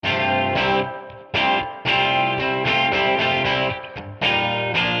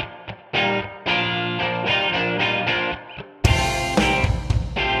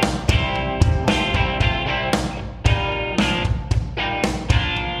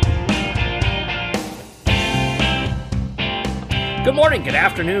Good morning, good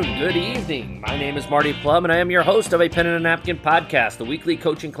afternoon, good evening. My name is Marty Plum, and I am your host of a Pen and a Napkin podcast, the weekly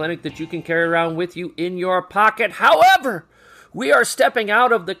coaching clinic that you can carry around with you in your pocket. However, we are stepping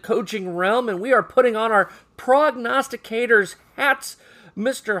out of the coaching realm, and we are putting on our prognosticators hats.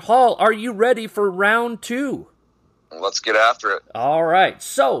 Mr. Hall, are you ready for round two? Let's get after it. All right.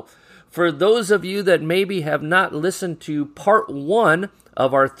 So, for those of you that maybe have not listened to part one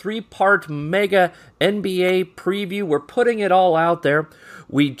of our three-part mega NBA preview, we're putting it all out there.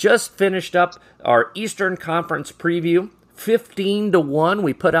 We just finished up our Eastern Conference preview, 15-1.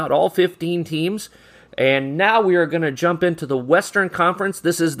 We put out all 15 teams, and now we are going to jump into the Western Conference.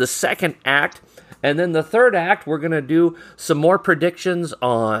 This is the second act, and then the third act, we're going to do some more predictions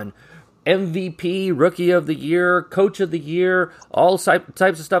on MVP, Rookie of the Year, Coach of the Year, all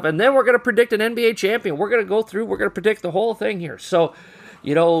types of stuff. And then we're going to predict an NBA champion. We're going to go through, we're going to predict the whole thing here. So,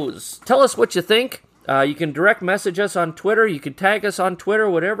 tell us what you think. You can direct message us on Twitter. You can tag us on Twitter,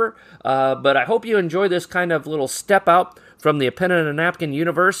 whatever. But I hope you enjoy this kind of little step out from the Pen and a Napkin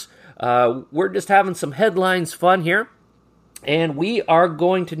universe. We're just having some headlines fun here. And we are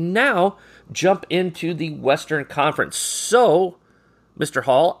going to now jump into the Western Conference. So, Mr.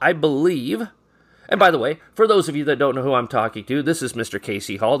 Hall, I believe, and by the way, for those of you that don't know who I'm talking to, this is Mr.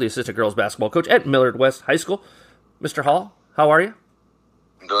 Casey Hall, the assistant girls basketball coach at Millard West High School. Mr. Hall, how are you?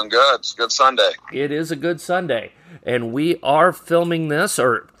 I'm doing good. It's a good Sunday. It is a good Sunday, and we are taping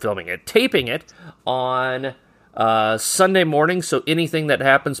it on Sunday morning, so anything that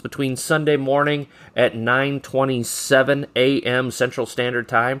happens between Sunday morning at 9:27 a.m. Central Standard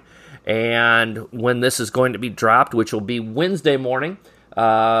Time and when this is going to be dropped, which will be Wednesday morning,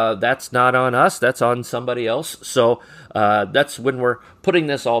 that's not on us, that's on somebody else. So that's when we're putting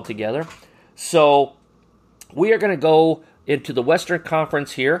this all together. So we are going to go into the Western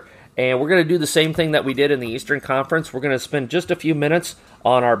Conference here, and we're going to do the same thing that we did in the Eastern Conference. We're going to spend just a few minutes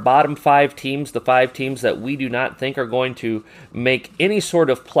on our bottom five teams, the five teams that we do not think are going to make any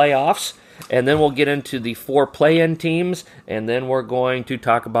sort of playoffs. And then we'll get into the four play-in teams, and then we're going to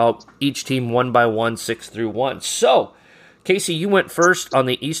talk about each team one by one, 6 through 1. So, Casey, you went first on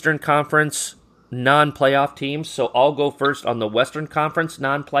the Eastern Conference non-playoff teams, so I'll go first on the Western Conference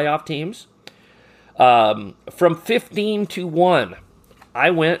non-playoff teams. From 15 to 1,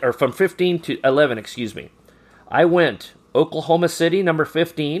 from 15 to 11, I went Oklahoma City, number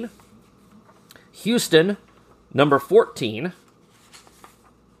 15, Houston, number 14,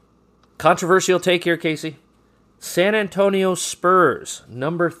 controversial take here, Casey. San Antonio Spurs,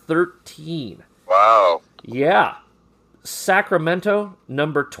 number 13. Wow. Yeah. Sacramento,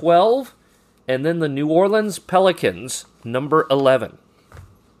 number 12. And then the New Orleans Pelicans, number 11.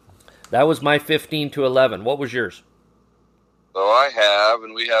 That was my 15 to 11. What was yours? So I have,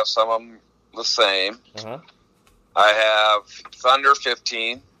 and we have some of them the same. Uh-huh. I have Thunder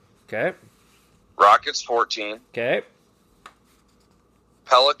 15. Okay. Rockets 14. Okay.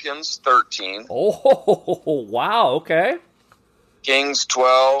 Pelicans 13. Oh, wow, okay. Kings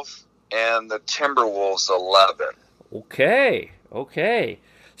 12, and the Timberwolves 11. Okay.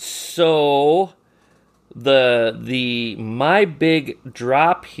 So my big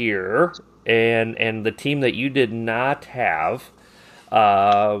drop here, and the team that you did not have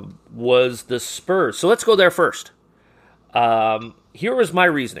was the Spurs. So let's go there first. Here was my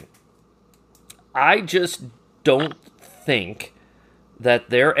reasoning. I just don't think that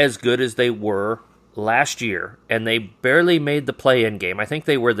they're as good as they were last year, and they barely made the play-in game. I think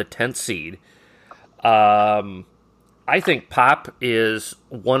they were the 10th seed. I think Pop is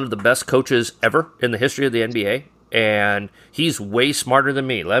one of the best coaches ever in the history of the NBA, and he's way smarter than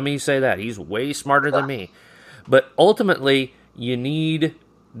me. Let me say that. He's way smarter than me. But ultimately, you need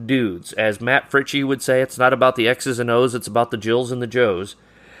dudes. As Matt Fritchie would say, it's not about the X's and O's, it's about the Jills and the Joes.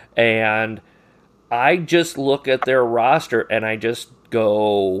 And I just look at their roster, and I just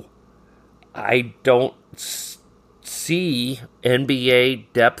go, I don't see NBA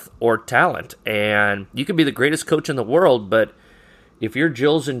depth or talent. And you can be the greatest coach in the world, but if your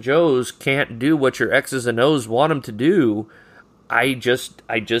Jills and Joes can't do what your X's and O's want them to do, I just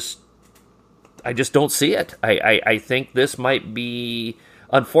don't see it. I think this might be,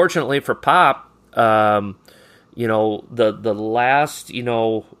 unfortunately for Pop, the last,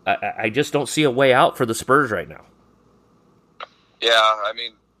 I just don't see a way out for the Spurs right now. Yeah, I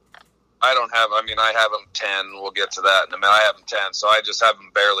have them 10. We'll get to that in a minute. I have them 10, so I just have them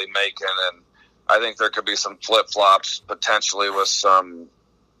barely making, and I think there could be some flip-flops potentially with some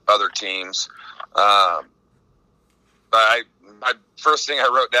other teams. But my first thing I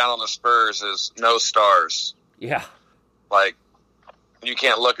wrote down on the Spurs is no stars. Yeah. Like, you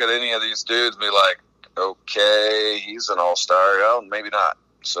can't look at any of these dudes and be like, okay, he's an all-star. Well, maybe not.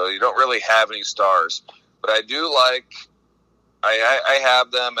 So you don't really have any stars. But I do like I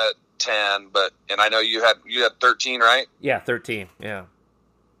have them at 10, and I know you had 13, right? Yeah, 13. Yeah.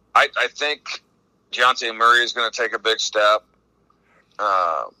 I think Dejounte Murray is going to take a big step.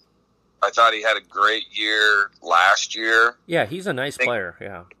 I thought he had a great year last year. Yeah, he's a nice player.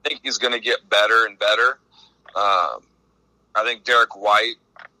 Yeah. I think he's going to get better and better. I think Derek White,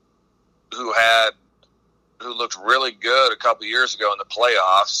 who looked really good a couple years ago in the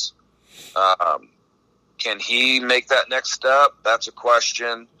playoffs, can he make that next step? That's a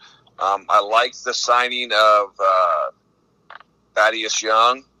question. I like the signing of Thaddeus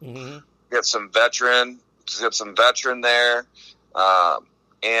Young. Mm-hmm. Get some veteran there.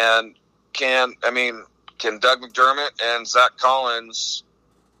 And can Doug McDermott and Zach Collins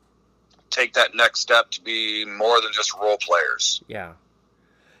take that next step to be more than just role players? Yeah.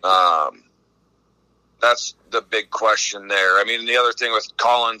 That's the big question there. I mean, the other thing with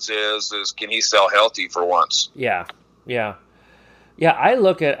Collins is can he stay healthy for once? Yeah. I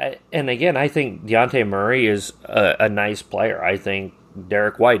look at, and again, I think Dejounte Murray is a nice player. I think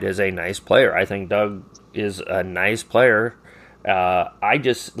Derek White is a nice player. I think Doug is a nice player. I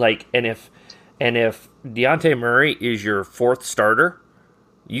just like, and if Dejounte Murray is your fourth starter,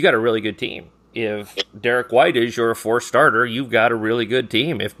 you got a really good team. If Derek White is your fourth starter, you've got a really good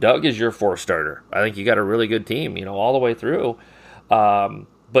team. If Doug is your fourth starter, I think you got a really good team, all the way through.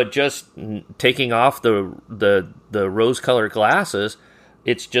 But just taking off the rose-colored glasses,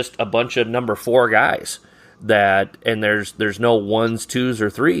 it's just a bunch of number 4 guys and there's no 1s, 2s, or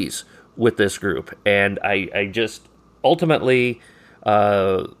 3s with this group. And I just ultimately,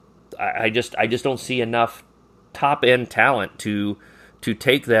 I just don't see enough top-end talent to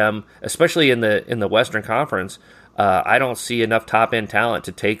take them, especially in the Western Conference. I don't see enough top-end talent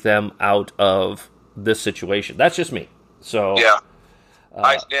to take them out of this situation. That's just me. So yeah.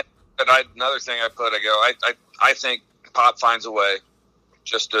 Another thing I think Pop finds a way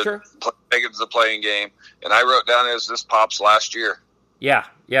just to make it to the playing game. And I wrote down this Pop's last year. Yeah,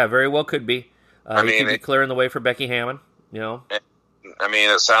 very well could be. He could be clearing the way for Becky Hammond. I mean,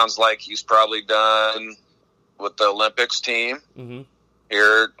 it sounds like he's probably done with the Olympics team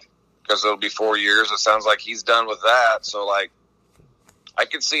here because it'll be 4 years. It sounds like he's done with that. So, I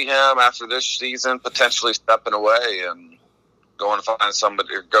could see him after this season potentially stepping away and going to find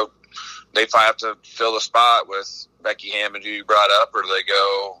somebody or go. They probably have to fill the spot with Becky Hammond, who you brought up, or do they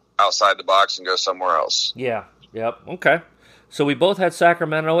go outside the box and go somewhere else? Yeah. Yep. Okay. So we both had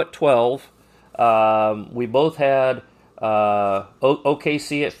Sacramento at 12. We both had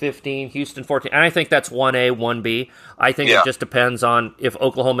OKC at 15, Houston 14. And I think that's 1A, 1B. I think it just depends on if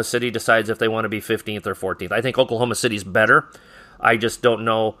Oklahoma City decides if they want to be 15th or 14th. I think Oklahoma City's better. I just don't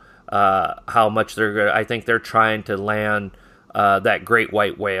know how much they're going to. I think they're trying to land that great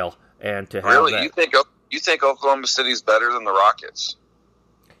white whale and to have really that. You think Oklahoma City's better than the Rockets?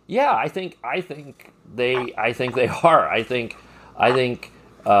 Yeah, I think they are. I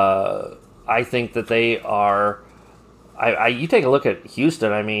think that they are. You take a look at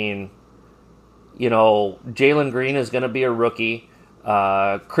Houston. I mean, Jalen Green is going to be a rookie.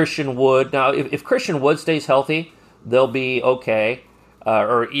 Christian Wood. Now, if Christian Wood stays healthy, they'll be okay.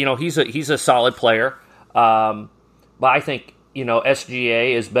 He's a solid player. But I think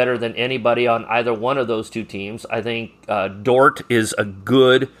SGA is better than anybody on either one of those two teams. I think Dort is a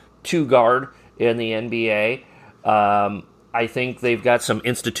good 2-guard in the NBA. I think they've got some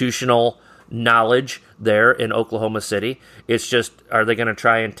institutional knowledge there in Oklahoma City. It's just, are they going to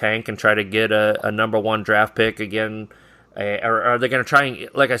try and tank and try to get a number 1 draft pick again? Or are they going to try and,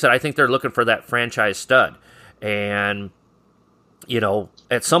 like I said, I think they're looking for that franchise stud. And,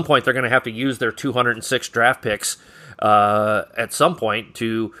 at some point they're going to have to use their 206 draft picks at some point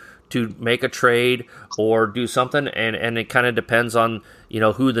to make a trade or do something. And it kind of depends on,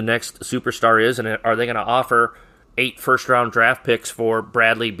 who the next superstar is. And are they going to offer 8 first-round draft picks for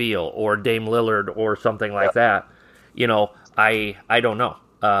Bradley Beal or Dame Lillard or something like that? I don't know.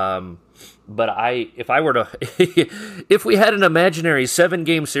 But if we had an imaginary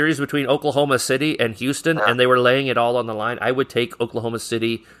 7-game series between Oklahoma City and Houston and they were laying it all on the line, I would take Oklahoma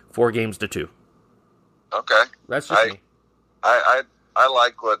City 4-2. Okay. That's just me. I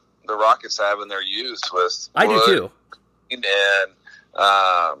like what the Rockets have in their youth with I do too. And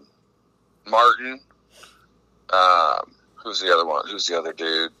Martin. Who's the other one? Who's the other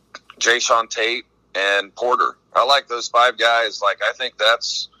dude? Jayshawn Tate and Porter. I like those 5 guys. I think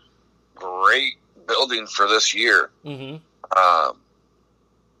that's great building for this year. Mm-hmm. I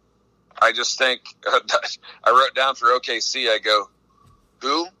just think I wrote down for OKC. I go,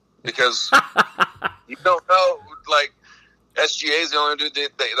 who? Because You don't know. Like, SGA is the only dude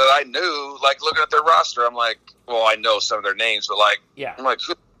that I knew. Like, looking at their roster, I'm like, well, I know some of their names, but like, I'm like,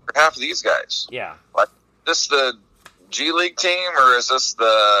 who are half of these guys? Yeah. Like, is this the G League team or is this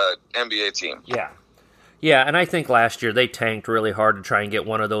the NBA team? Yeah. Yeah, and I think last year they tanked really hard to try and get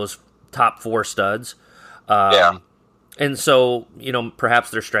one of those top 4 studs. And so,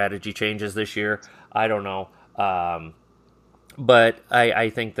 perhaps their strategy changes this year. I don't know. But I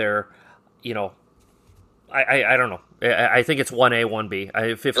think they're, I don't know. I think it's 1A,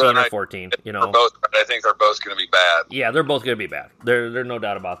 1B, 15 or 14. Both, I think they're both going to be bad. Yeah, they're both going to be bad. There's no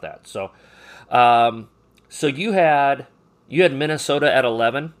doubt about that. So, so you had Minnesota at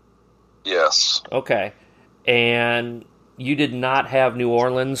 11. Yes. Okay, and you did not have New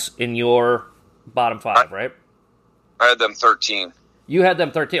Orleans in your bottom 5, right? I had them 13. You had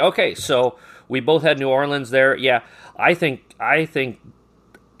them 13. Okay, so we both had New Orleans there. Yeah, I think. I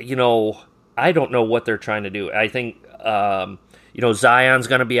don't know what they're trying to do. I think. Zion's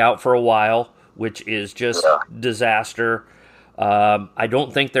going to be out for a while, which is just disaster. I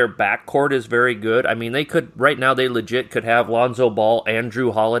don't think their backcourt is very good. I mean, they legit could have Lonzo Ball and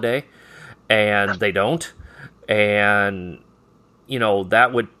Drew Holiday, and they don't. And, that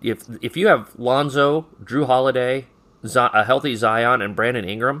would, if you have Lonzo, Drew Holiday, a healthy Zion, and Brandon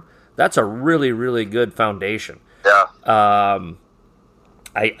Ingram, that's a really, really good foundation. Yeah.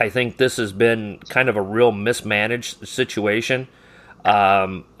 I think this has been kind of a real mismanaged situation.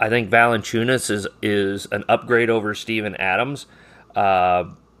 I think Valanciunas is an upgrade over Steven Adams,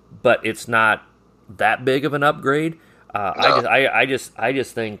 but it's not that big of an upgrade. No. I just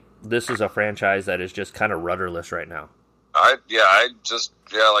think this is a franchise that is just kind of rudderless right now. Like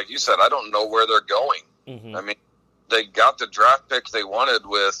you said, I don't know where they're going. Mm-hmm. I mean, they got the draft pick they wanted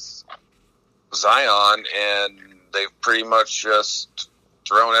with Zion, and they've pretty much just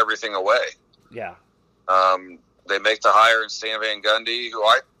thrown everything away. Yeah. They make the hire in Stan Van Gundy, who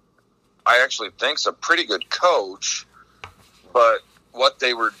I actually think's a pretty good coach, but what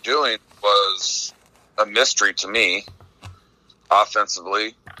they were doing was a mystery to me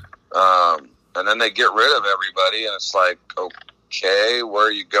offensively. And then they get rid of everybody, and it's like, okay, where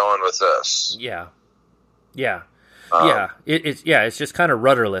are you going with this? Yeah. Yeah. It's just kind of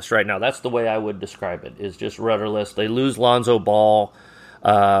rudderless right now. That's the way I would describe it. Is just rudderless. They lose Lonzo Ball,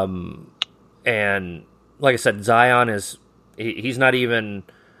 and like I said, Zion he's not even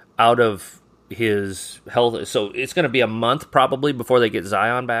out of his health, so it's going to be a month probably before they get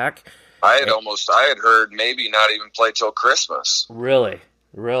Zion back. I had heard maybe not even play till Christmas. Really,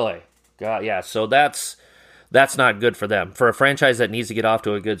 God, yeah. So that's not good for them. For a franchise that needs to get off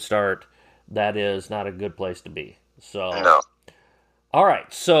to a good start, that is not a good place to be. So, no. All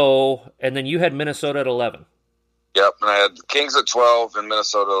right. So, and then you had Minnesota at 11. Yep, and I had the Kings at 12 and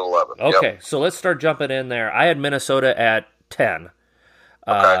Minnesota at 11. Okay, so let's start jumping in there. I had Minnesota at 10.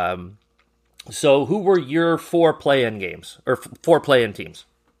 Okay. So who were your 4 play-in games, or 4 play-in teams?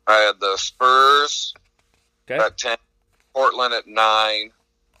 I had the Spurs at 10, Portland at 9,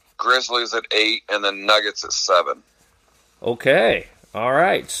 Grizzlies at 8, and the Nuggets at 7. Okay, all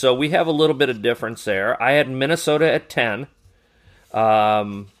right. So we have a little bit of difference there. I had Minnesota at 10.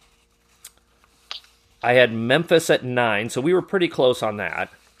 I had Memphis at 9, so we were pretty close on that.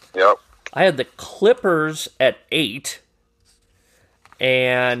 Yep. I had the Clippers at 8,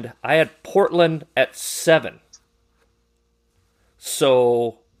 and I had Portland at 7.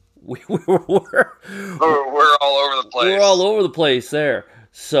 So we're all over the place. We're all over the place there.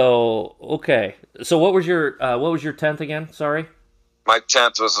 So okay. So what was your 10th again? Sorry. My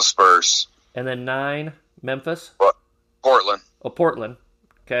 10th was the Spurs. And then 9, Memphis. What? Portland. Oh, Portland.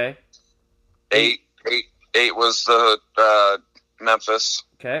 Okay. 8 was the Memphis.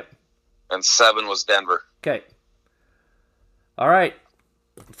 Okay. And 7 was Denver. Okay. All right.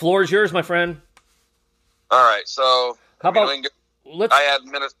 The floor is yours, my friend. All right. So how about I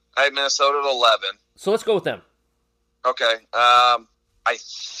had Minnesota at 11. So let's go with them. Okay. I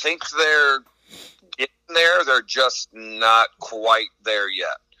think they're getting there. They're just not quite there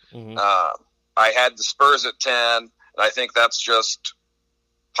yet. Mm-hmm. I had the Spurs at 10, and I think that's just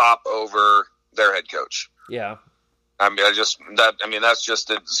Pop over their head coach. Yeah. That's just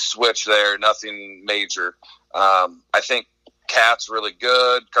a switch there. Nothing major. I think Cat's really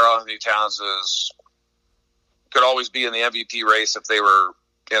good. Karl Anthony Towns could always be in the MVP race if they were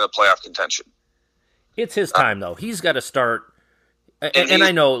in a playoff contention. It's his time, though. He's got to start. And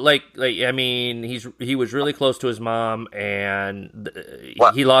I know, he was really close to his mom, and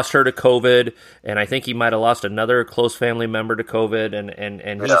he lost her to COVID, and I think he might have lost another close family member to COVID,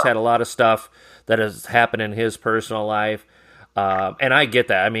 and he's had a lot of stuff that has happened in his personal life. And I get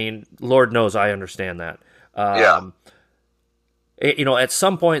that. I mean, Lord knows I understand that. At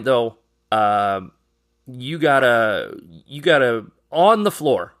some point though, you gotta on the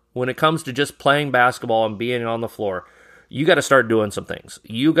floor when it comes to just playing basketball and being on the floor. You got to start doing some things.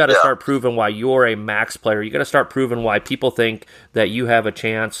 You got to start proving why you're a max player. You got to start proving why people think that you have a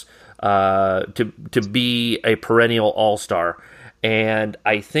chance to be a perennial all-star. And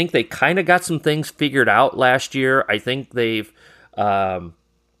I think they kind of got some things figured out last year. I think they've, I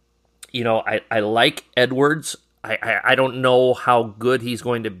like Edwards. I don't know how good he's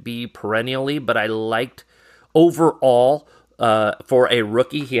going to be perennially, but I liked overall for a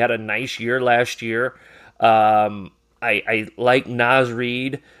rookie. He had a nice year last year. I like Naz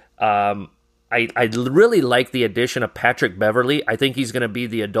Reid. I really like the addition of Patrick Beverley. I think he's going to be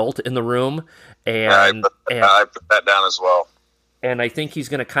the adult in the room. And I put that down as well. And I think he's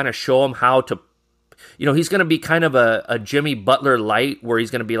going to kind of show him how to, he's going to be kind of a Jimmy Butler light, where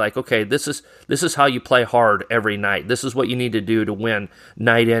he's going to be like, okay, this is how you play hard every night. This is what you need to do to win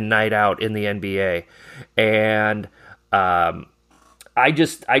night in, night out in the NBA. And I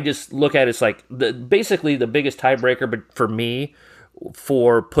just look at it as like basically the biggest tiebreaker, but for me,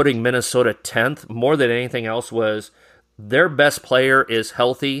 for putting Minnesota 10th more than anything else, was their best player is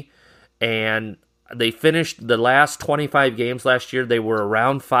healthy, and they finished the last 25 games last year. They were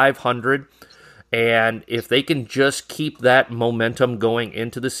around 500, and if they can just keep that momentum going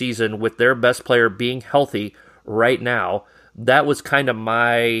into the season with their best player being healthy right now, that was kind of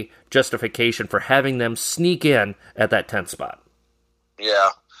my justification for having them sneak in at that 10th spot. Yeah,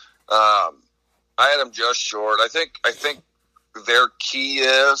 I had them just short. I think their key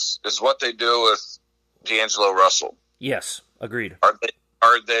is what they do with D'Angelo Russell. Yes, agreed.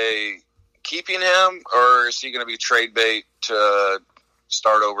 Are they keeping him, or is he going to be trade bait to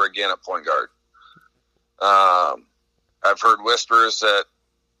start over again at point guard? I've heard whispers that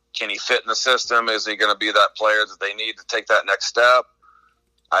can he fit in the system? Is he going to be that player that they need to take that next step?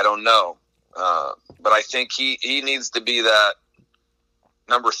 I don't know, but I think he needs to be that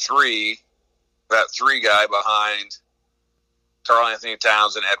number 3, that 3 guy behind Karl-Anthony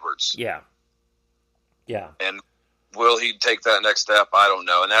Towns and Edwards. Yeah. And will he take that next step? I don't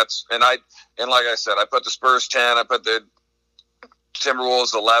know. And like I said, I put the Spurs 10, I put the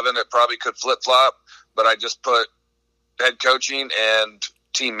Timberwolves 11. It probably could flip flop, but I just put head coaching and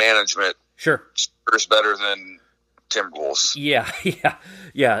team management. Sure. Spurs better than Timberwolves.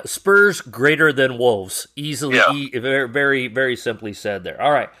 Yeah. Spurs greater than Wolves. Easily, very, very, very simply said there.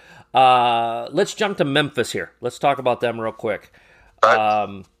 All right. Let's jump to Memphis here. Let's talk about them real quick.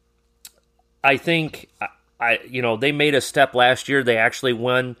 Right. I think they made a step last year. They actually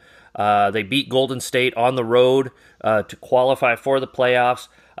won. They beat Golden State on the road to qualify for the playoffs.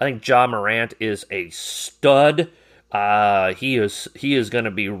 I think Ja Morant is a stud. He is going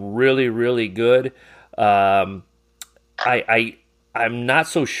to be really, really good. I'm not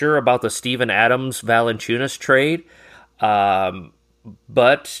so sure about the Steven Adams Valanciunas trade.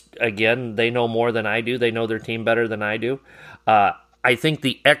 But again, they know more than I do. They know their team better than I do. I think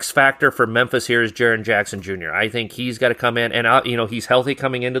the X factor for Memphis here is Jaren Jackson Jr. I think he's got to come in, and he's healthy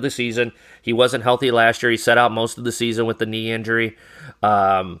coming into the season. He wasn't healthy last year. He sat out most of the season with the knee injury.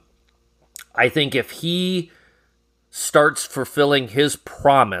 I think if he starts fulfilling his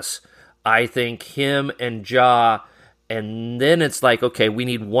promise, I think him and Ja, and then it's like, okay, we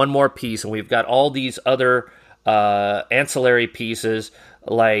need one more piece, and we've got all these other ancillary pieces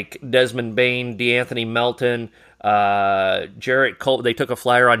like Desmond Bane, DeAnthony Melton, Jarrett Culver. They took a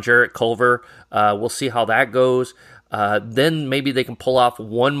flyer on Jarrett Culver. We'll see how that goes. Then maybe they can pull off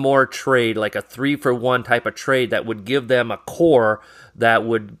one more trade, like a 3-for-1 type of trade that would give them a core that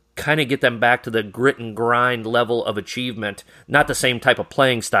would kind of get them back to the grit and grind level of achievement. Not the same type of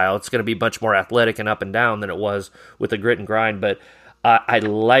playing style. It's going to be much more athletic and up and down than it was with the grit and grind, but I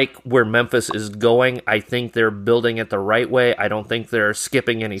like where Memphis is going. I think they're building it the right way. I don't think they're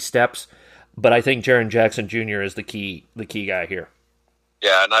skipping any steps, but I think Jaren Jackson Jr. is the key guy here.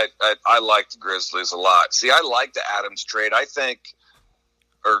 Yeah, and I like the Grizzlies a lot. See, I like the Adams trade. I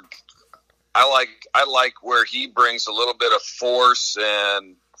like where he brings a little bit of force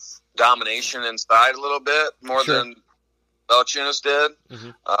and domination inside a little bit more than Valanciunas did. Mm-hmm.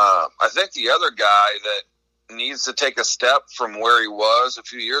 I think the other guy that needs to take a step from where he was a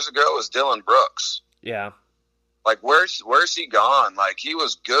few years ago is Dylan Brooks. Yeah. Like, where's he gone? Like, he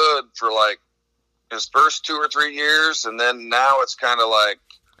was good for, like, his first 2 or 3 years, and then now it's kind of like,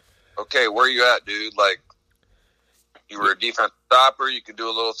 okay, where you at, dude? Like, you were a defense stopper. You could do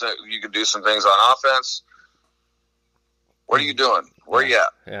a little thing. You could do some things on offense. What are you doing? Where are you at?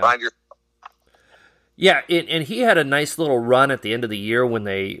 Yeah. Find your. Yeah, and he had a nice little run at the end of the year when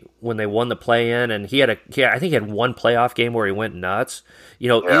they won the play-in, and I think he had one playoff game where he went nuts.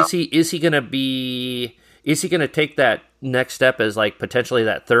 Yeah. Is he going to take that next step as like potentially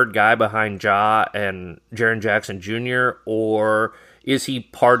that third guy behind Ja and Jaren Jackson Jr., or is he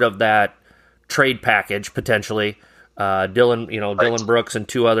part of that trade package potentially? Dylan Brooks and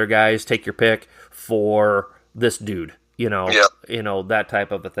two other guys, take your pick for this dude. That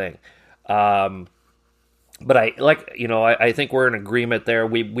type of a thing. But I think we're in agreement there.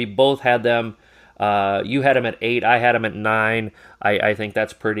 We both had them. You had them at 8. I had them at 9. I think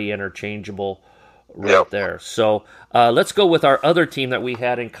that's pretty interchangeable right there. So let's go with our other team that we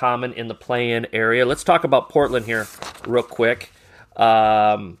had in common in the play-in area. Let's talk about Portland here real quick.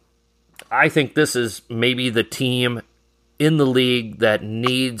 I think this is maybe the team in the league that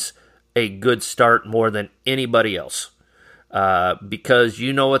needs a good start more than anybody else. Because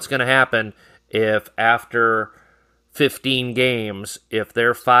you know what's going to happen if after 15 games, if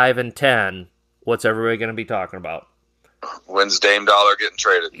they're 5-10, what's everybody going to be talking about? When's Dame Dollar getting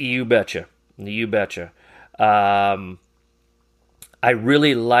traded? You betcha. I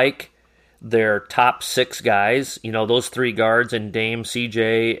really like their top 6 guys. Those 3 guards and Dame,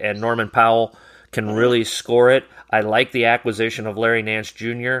 CJ, and Norman Powell can really score it. I like the acquisition of Larry Nance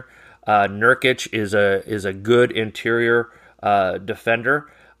Jr. Nurkic is a good interior defender.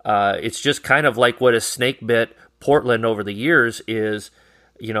 It's just kind of like what has snake bit Portland over the years is,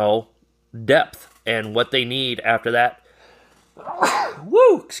 depth and what they need after that.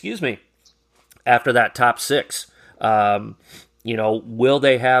 Excuse me. After that top 6, will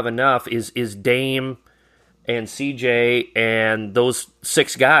they have enough? Is Dame and CJ and those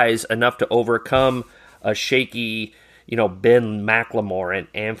 6 guys enough to overcome a shaky, Ben McLemore and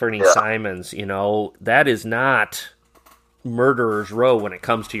Anthony Simons? That is not murderer's row when it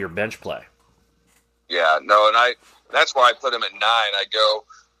comes to your bench play. Yeah, no, and that's why I put him at 9.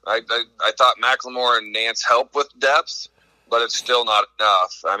 I thought McLemore and Nance help with depth, but it's still not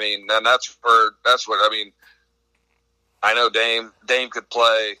enough. I mean, and that's what I mean. I know Dame could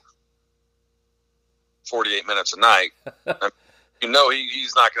play 48 minutes a night.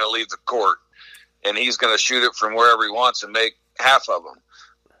 He's not going to leave the court, and he's going to shoot it from wherever he wants and make half of them.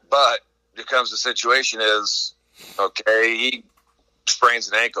 But becomes the situation is, okay, he sprains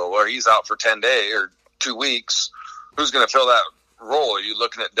an ankle, or he's out for 10 days or 2 weeks. Who's going to fill that role? Are you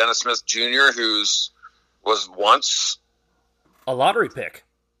looking at Dennis Smith Jr., was once a lottery pick?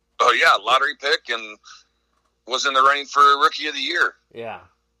 Oh yeah, lottery pick, and was in the running for Rookie of the Year. Yeah.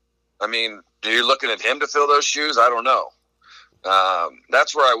 I mean, are you looking at him to fill those shoes? I don't know.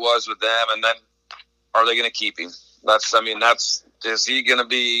 That's where I was with them, and then are they going to keep him? Is he going to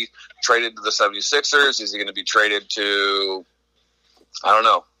be traded to the 76ers? Is he going to be traded to, I don't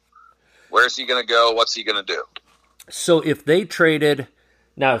know. Where's he going to go? What's he going to do? So if they traded,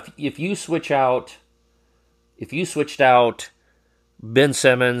 now if you switched out Ben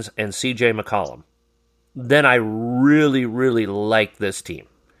Simmons and CJ McCollum, then I really, really like this team.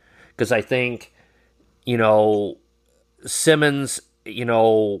 Because I think, Simmons,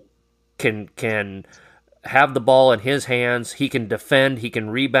 can have the ball in his hands. He can defend, he can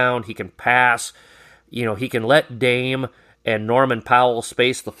rebound, he can pass. He can let Dame and Norman Powell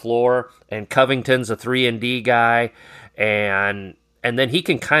space the floor, and Covington's a 3-and-D guy, and then he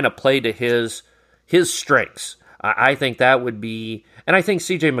can kind of play to his strengths. I think that would be, and I think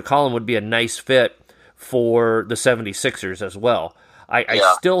CJ McCollum would be a nice fit for the 76ers as well.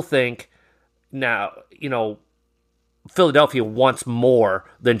 I still think now, Philadelphia wants more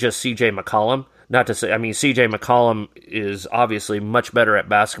than just CJ McCollum. Not to say, CJ McCollum is obviously much better at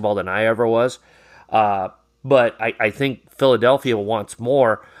basketball than I ever was. But I think Philadelphia wants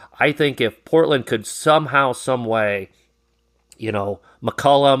more. I think if Portland could somehow, some way,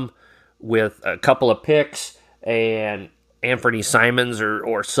 McCollum with a couple of picks and Anthony Simons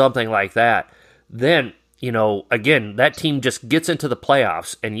or something like that, then, again, that team just gets into the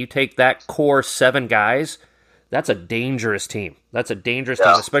playoffs, and you take that core 7 guys, that's a dangerous team. That's a dangerous team,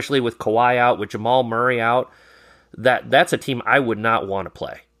 especially with Kawhi out, with Jamal Murray out. That's a team I would not want to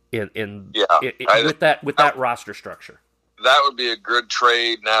play with that roster structure. That would be a good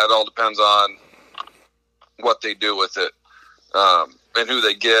trade. Now it all depends on what they do with it, and who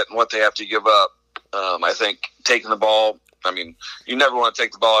they get and what they have to give up. I think taking the ball, you never want to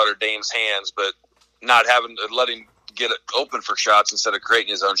take the ball out of Dame's hands, but not having to let him get it open for shots instead of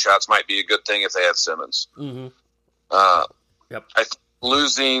creating his own shots might be a good thing if they had Simmons. Mm-hmm. I think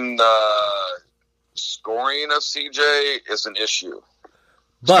losing scoring of CJ is an issue.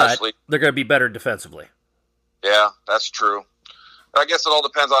 But they're going to be better defensively. Yeah, that's true. I guess it all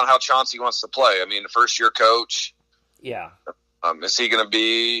depends on how Chauncey wants to play. I mean, the first-year coach, Yeah. Is he going to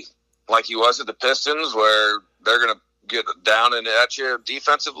be like he was at the Pistons, where they're going to get down and at you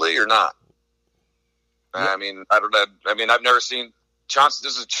defensively, or not? Yeah. I mean, I don't know. I mean, I've never seen Chauncey.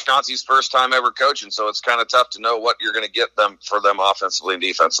 This is Chauncey's first time ever coaching, so it's kind of tough to know what you're going to get them offensively and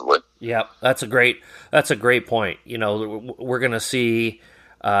defensively. Yeah, that's a great point. You know, we're going to see.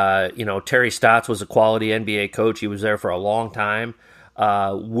 Terry Stotts was a quality NBA coach. He was there for a long time.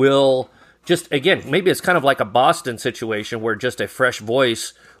 Will just, again, maybe it's kind of like a Boston situation where just a fresh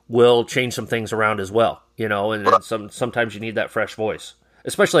voice will change some things around as well. You know, and sometimes you need that fresh voice,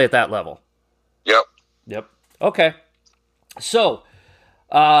 especially at that level. Yep. Okay. So,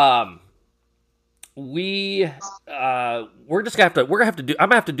 we're just gonna have to do. I'm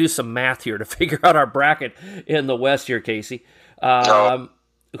gonna have to do some math here to figure out our bracket in the West here, Casey.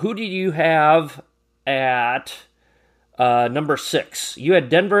 Who do you have at number 6? You had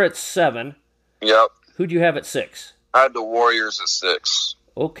Denver at 7. Yep. Who do you have at 6? I had the Warriors at 6.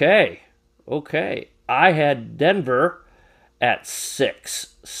 Okay. I had Denver at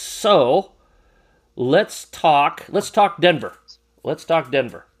 6. So let's talk Denver. Jamal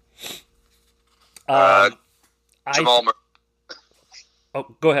Murray.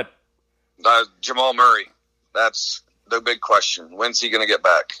 Oh, go ahead. Jamal Murray. That's the big question. When's he going to get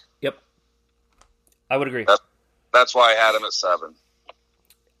back? Yep. I would agree. That's why I had him at 7.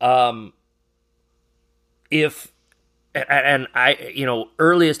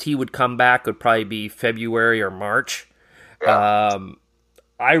 Earliest he would come back would probably be February or March. Yeah.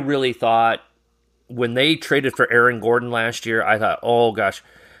 I really thought when they traded for Aaron Gordon last year, I thought, oh gosh,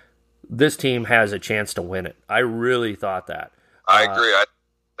 this team has a chance to win it. I really thought that. I agree.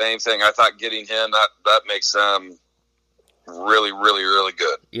 Same thing. I thought getting him, that makes them really, really, really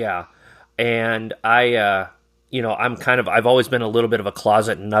good. Yeah. And I've always been a little bit of a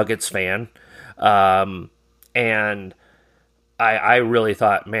closet Nuggets fan. And I really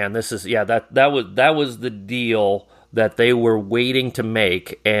thought, man, this is, that was the deal that they were waiting to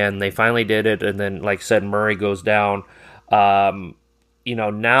make, and they finally did it. And then, like I said, Murray goes down.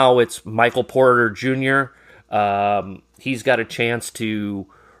 Now it's Michael Porter Jr. He's got a chance to,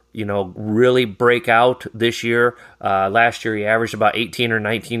 really break out this year. Last year he averaged about 18 or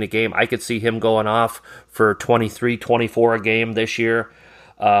 19 a game. I could see him going off for 23, 24 a game this year.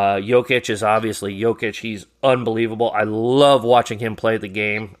 Jokic is obviously Jokic. He's unbelievable. I love watching him play the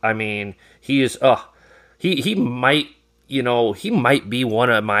game. I mean, he is, he might be one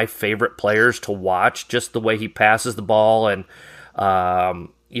of my favorite players to watch, just the way he passes the ball and,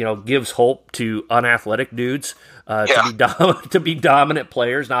 gives hope to unathletic dudes to be dominant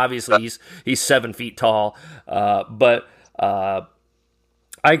players. Now, obviously, he's 7 feet tall, but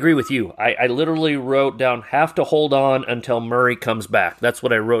I agree with you. I literally wrote down, have to hold on until Murray comes back. That's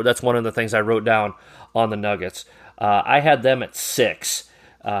what I wrote. That's one of the things I wrote down on the Nuggets. I had them at 6.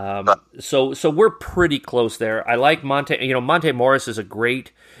 So we're pretty close there. I like Monte. Monte Morris is a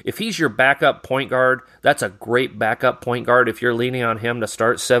great. If he's your backup point guard, that's a great backup point guard. If you're leaning on him to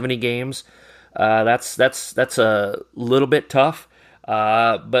start 70 games, that's a little bit tough.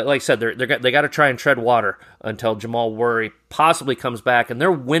 But like I said, they got to try and tread water until Jamal Murray possibly comes back, and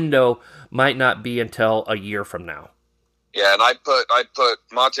their window might not be until a year from now. Yeah, and I put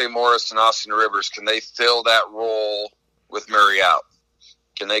Monte Morris and Austin Rivers. Can they fill that role with Murray out?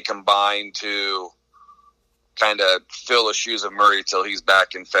 Can they combine to kind of fill the shoes of Murray till he's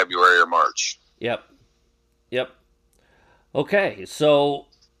back in February or March? Yep. Okay, so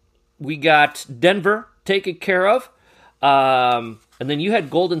we got Denver taken care of. And then you had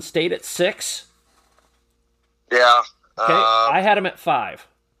Golden State at 6. Yeah. Okay, I had them at 5.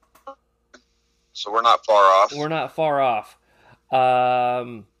 So we're not far off.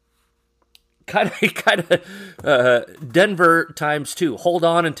 Kind of Denver times 2. Hold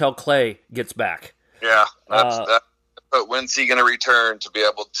on until Clay gets back. Yeah, but when's he going to return to be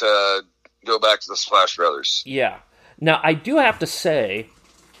able to go back to the Splash Brothers? Yeah. Now I do have to say,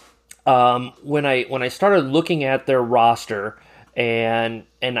 when I started looking at their roster, and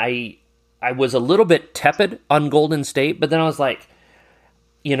I was a little bit tepid on Golden State, but then I was like,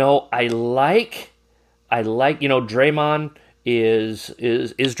 I like Draymond is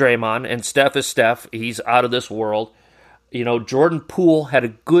Draymond, and Steph is Steph. He's out of this world. Jordan Poole had a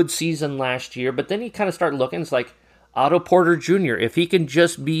good season last year, but then he kind of started looking. It's like Otto Porter Jr. If he can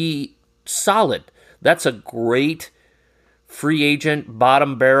just be solid, that's a great free agent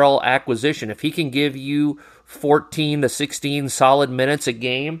bottom barrel acquisition. If he can give you 14 to 16 solid minutes a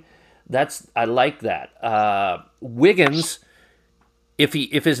game, I like that. Wiggins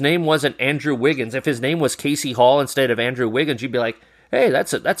if his name wasn't Andrew Wiggins, if his name was Casey Hall instead of Andrew Wiggins, you'd be like, hey,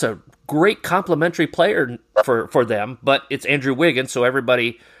 that's a great complimentary player for them. But it's Andrew Wiggins, so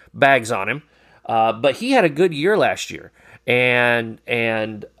everybody bags on him. But he had a good year last year, and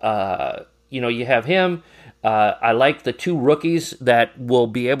you have him. I like the 2 rookies that will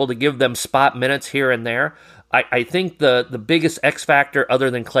be able to give them spot minutes here and there. I think the biggest X factor,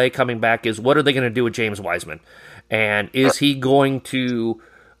 other than Clay coming back, is what are they going to do with James Wiseman, and is he going to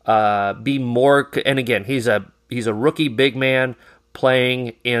be more? And again, he's a rookie big man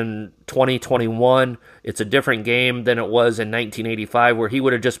playing in 2021. It's a different game than it was in 1985, where he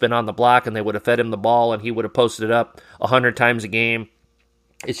would have just been on the block and they would have fed him the ball and he would have posted it up 100 times a game.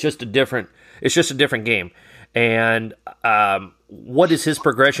 It's just a different game. And what is his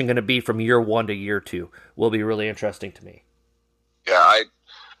progression going to be from year 1 to year 2 will be really interesting to me. Yeah,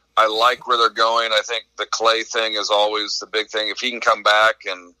 I like where they're going. I think the Clay thing is always the big thing. If he can come back,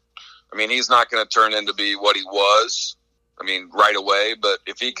 and I mean, he's not going to turn into be what he was, right away, but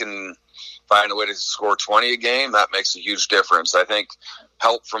if he can find a way to score 20 a game, that makes a huge difference. I think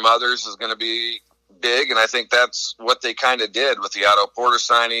help from others is going to be big, and I think that's what they kind of did with the Otto Porter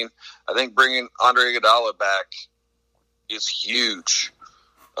signing. I think bringing Andre Iguodala back is huge.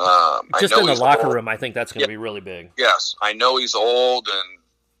 Just in the locker room, I think that's going to be really big. Yes, I know he's old and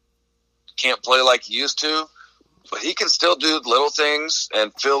can't play like he used to, but he can still do little things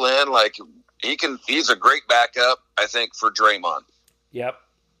and fill in. Like he's a great backup, I think, for Draymond. Yep.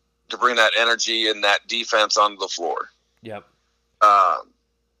 To bring that energy and that defense onto the floor. Yep.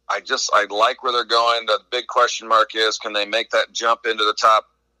 I like where they're going. The big question mark is, can they make that jump into the top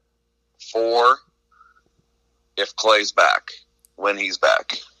 4 if Clay's back, when he's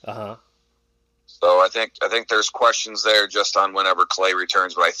back? Uh-huh. So I think there's questions there just on whenever Clay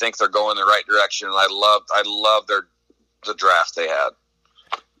returns, but I think they're going the right direction. And I love the draft they had.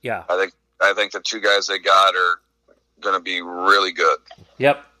 Yeah. I think the 2 guys they got are going to be really good.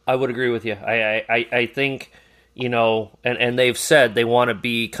 Yep, I would agree with you. I think, and they've said they want to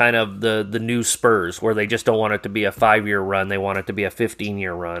be kind of the new Spurs, where they just don't want it to be a 5-year run. They want it to be a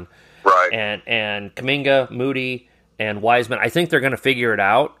 15-year run. Right. And Kuminga, Moody, and Wiseman, I think they're going to figure it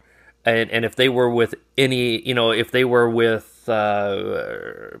out. And if they were with if they were with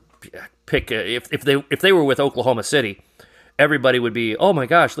if they were with Oklahoma City, everybody would be, oh my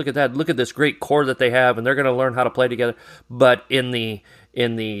gosh, look at that, look at this great core that they have, and they're going to learn how to play together. But in the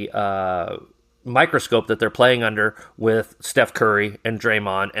microscope that they're playing under with Steph Curry and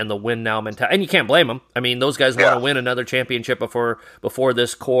Draymond and the win now mentality, and you can't blame them. I mean, those guys want to win another championship before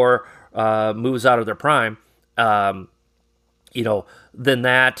this core moves out of their prime. Then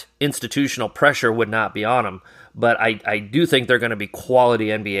that institutional pressure would not be on them. But I do think they're going to be quality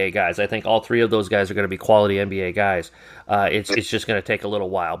NBA guys. I think all 3 of those guys are going to be quality NBA guys. It's just going to take a little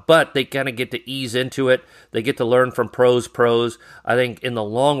while. But they kind of get to ease into it. They get to learn from pros. I think in the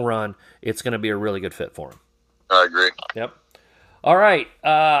long run, it's going to be a really good fit for them. I agree. Yep. All right.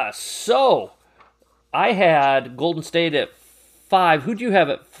 So I had Golden State at 5. Who'd you have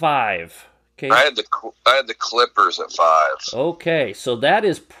at 5? Okay. I had the Clippers at 5. Okay, so that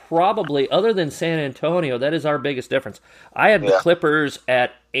is probably, other than San Antonio, that is our biggest difference. I had the Clippers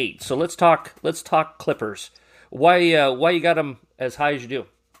at 8. So let's talk Clippers. Why you got them as high as you do?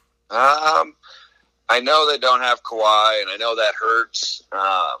 I know they don't have Kawhi, and I know that hurts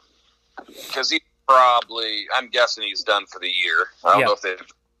because he probably, I'm guessing he's done for the year. I don't know if they've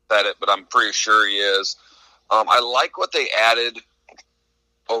said it, but I'm pretty sure he is. I like what they added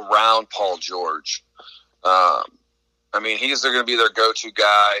around Paul George. He's going to be their go-to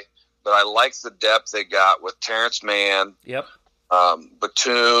guy, but I like the depth they got with Terrence Mann, Batum,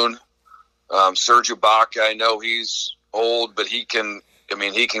 Serge Ibaka. I know he's old, but he can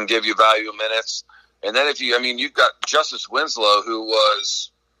give you valuable minutes. And then you've got Justice Winslow, who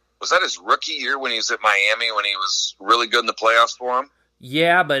was that his rookie year when he was at Miami, when he was really good in the playoffs for him?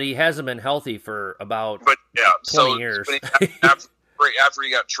 Yeah, but he hasn't been healthy for about 20 years. After he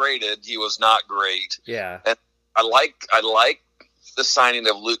got traded, he was not great. Yeah. And I like the signing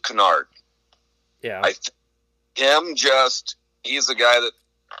of Luke Kennard. Yeah. He's a guy that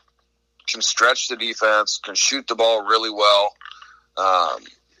can stretch the defense, can shoot the ball really well.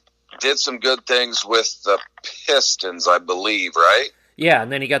 Did some good things with the Pistons, I believe, right? Yeah,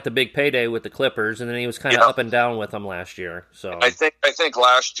 and then he got the big payday with the Clippers, and then he was kind of up and down with them last year. So I think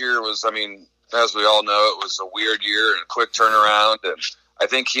last year was, as we all know, it was a weird year and a quick turnaround, and I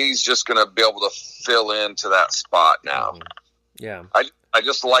think he's just going to be able to fill into that spot now. Yeah. I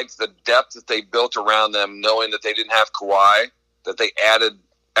just like the depth that they built around them, knowing that they didn't have Kawhi, that they added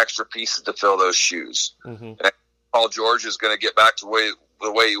extra pieces to fill those shoes. Mm-hmm. Paul George is going to get back to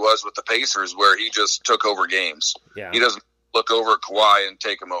the way he was with the Pacers, where he just took over games. Yeah. He doesn't look over at Kawhi and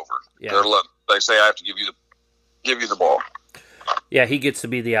take him over. Yeah. They say, I have to give you the ball. Yeah, he gets to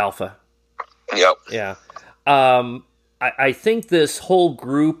be the alpha. Yep. Yeah. I think this whole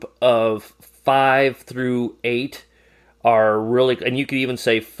group of 5 through 8 are really, and you could even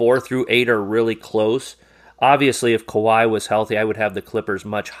say 4 through 8 are really close. Obviously, if Kawhi was healthy, I would have the Clippers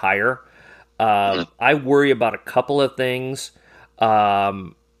much higher. I worry about a couple of things.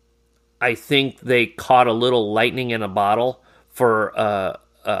 I think they caught a little lightning in a bottle for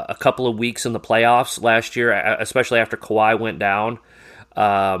a couple of weeks in the playoffs last year, especially after Kawhi went down.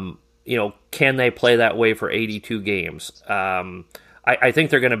 Can they play that way for 82 games? I think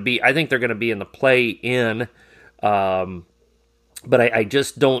they're going to be. I think they're going to be in the play-in, but I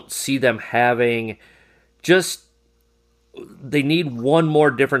just don't see them having. They need one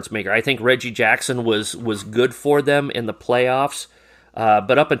more difference maker. I think Reggie Jackson was good for them in the playoffs,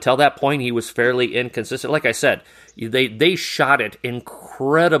 but up until that point, he was fairly inconsistent. Like I said, they shot it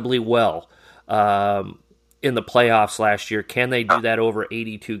incredibly well in the playoffs last year. Can they do that over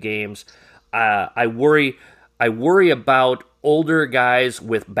 82 games? I worry about older guys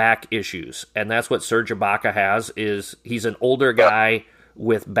with back issues, and that's what Serge Ibaka has. He's an older guy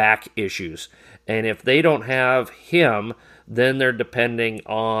with back issues. And if they don't have him, then they're depending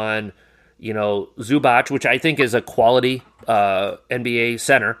on, Zubac, which I think is a quality NBA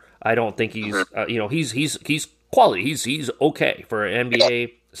center. I don't think he's, he's quality. He's okay for an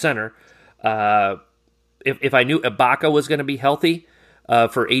NBA center. If I knew Ibaka was going to be healthy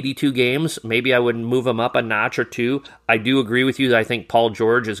for 82 games, maybe I would move him up a notch or two. I do agree with you that I think Paul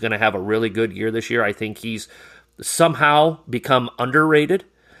George is going to have a really good year this year. I think he's somehow become underrated.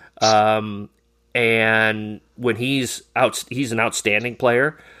 And when he's out, he's an outstanding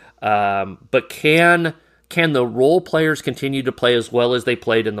player. But can the role players continue to play as well as they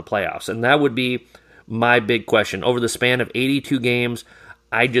played in the playoffs? And that would be my big question. Over the span of 82 games,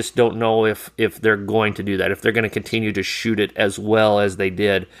 I just don't know if they're going to do that, if they're going to continue to shoot it as well as they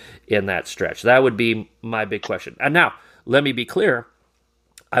did in that stretch. That would be my big question. And now, let me be clear.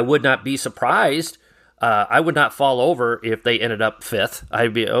 I would not be surprised. I would not fall over if they ended up 5th.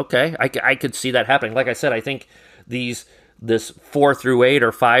 I'd be okay. I could see that happening. Like I said, I think this 4 through 8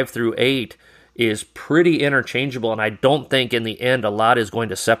 or 5 through 8 is pretty interchangeable, and I don't think in the end a lot is going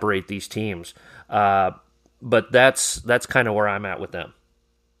to separate these teams. But that's kind of where I'm at with them.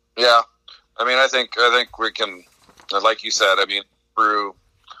 Yeah, I mean, I think we can, like you said. I mean, through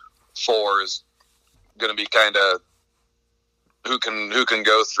 4 is going to be kind of who can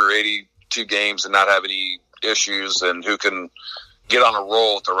go through 82 games and not have any issues, and who can get on a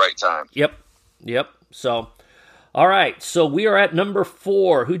roll at the right time. Yep. So, all right. So we are at number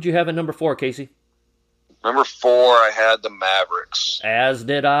 4. Who'd you have at number 4, Casey? Number 4, I had the Mavericks. As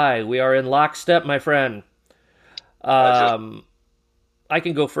did I. We are in lockstep, my friend. I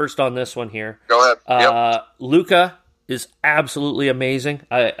can go first on this one here. Go ahead. Luka is absolutely amazing.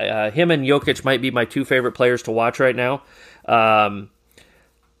 Him and Jokic might be my 2 favorite players to watch right now.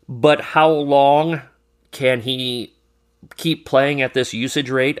 But how long can he keep playing at this usage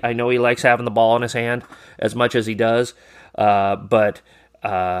rate? I know he likes having the ball in his hand as much as he does, but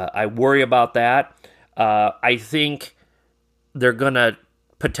I worry about that. I think they're going to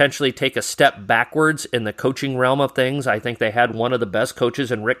potentially take a step backwards in the coaching realm of things. I think they had one of the best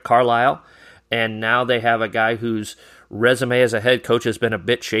coaches in Rick Carlisle, and now they have a guy whose resume as a head coach has been a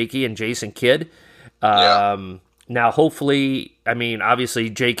bit shaky in Jason Kidd. Now, hopefully, I mean, obviously,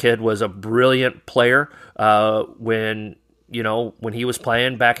 J. Kidd was a brilliant player when he was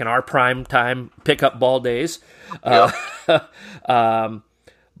playing back in our prime time pickup ball days. But,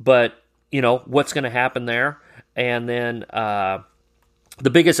 what's going to happen there? And then the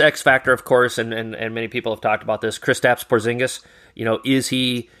biggest X factor, of course, and many people have talked about this, Kristaps Porzingis.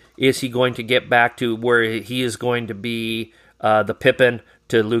 Is he going to get back to where he is going to be the Pippen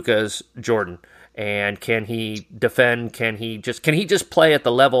to Luka's Jordan? And can he defend? Can he just play at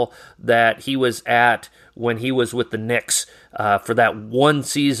the level that he was at when he was with the Knicks for that one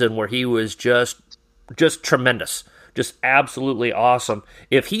season where he was just tremendous, just absolutely awesome?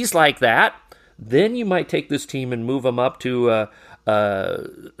 If he's like that, then you might take this team and move them up to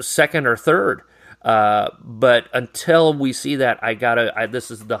 2nd or 3rd. But until we see that, this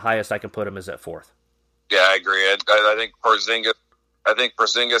is the highest I can put him, is at 4th. Yeah, I agree. I think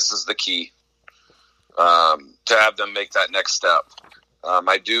Porzingis is the key to have them make that next step.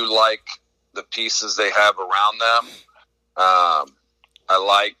 I do like the pieces they have around them. I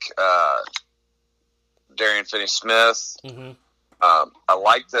like Darian Finney-Smith. Mm-hmm. I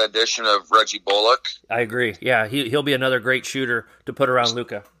like the addition of Reggie Bullock. I agree. Yeah, he'll be another great shooter to put around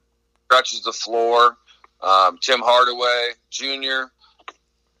Luka. Stretches the floor. Tim Hardaway Jr.,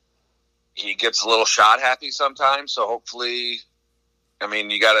 he gets a little shot happy sometimes, so hopefully,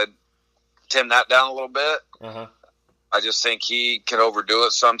 you got to trim that down a little bit. Uh-huh. I just think he can overdo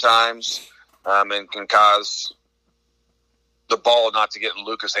it sometimes, and can cause the ball not to get in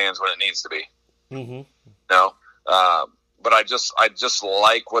Luka's hands when it needs to be. Mm-hmm. No, but I just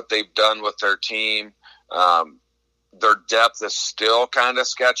like what they've done with their team. Their depth is still kind of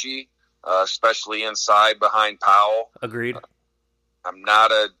sketchy, especially inside behind Powell. Agreed. I'm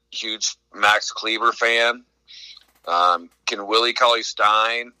not a huge Max Kleber fan. Can Willie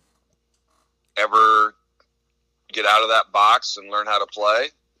Cauley-Stein ever get out of that box and learn how to play?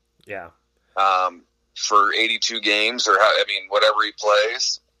 Yeah. For 82 games or whatever he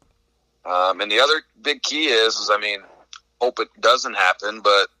plays. And the other big key is hope it doesn't happen,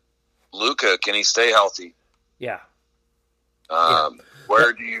 but Luka, can he stay healthy? Yeah.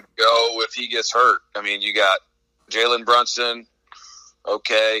 Where do you go if he gets hurt? You got Jalen Brunson.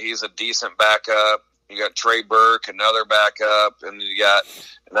 Okay, he's a decent backup. You got Trey Burke, another backup, and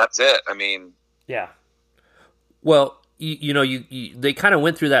that's it. Yeah. Well, they kind of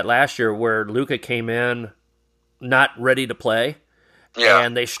went through that last year where Luka came in not ready to play,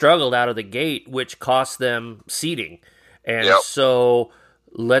 and they struggled out of the gate, which cost them seeding. And so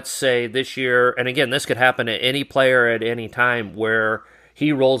let's say this year, and again, this could happen to any player at any time, where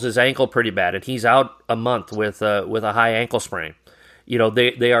he rolls his ankle pretty bad and he's out a month with a high ankle sprain.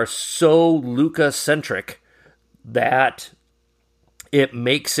 They are so Luka-centric that it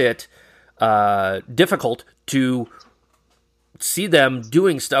makes it difficult to see them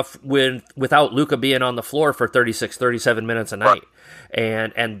doing stuff without Luka being on the floor for 36, 37 minutes a night.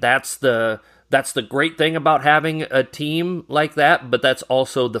 Right. And that's the great thing about having a team like that, but that's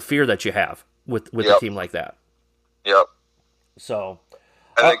also the fear that you have with a team like that. Yep. So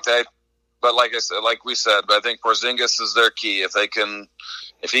I think but like we said, I think Porzingis is their key. If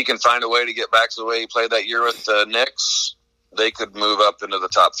he can find a way to get back to the way he played that year with the Knicks, they could move up into the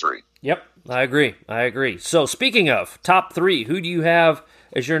top three. Yep, I agree. So speaking of top three, who do you have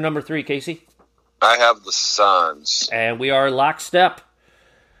as your number 3, Casey? I have the Suns. And we are lockstep.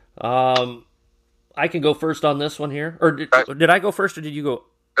 I can go first on this one here. Or did I go first or did you go?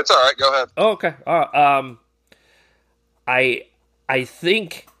 It's all right. Go ahead. Oh, okay. I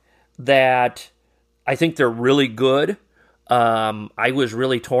think they're really good. I was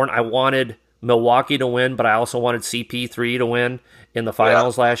really torn. I wanted Milwaukee to win, but I also wanted CP3 to win in the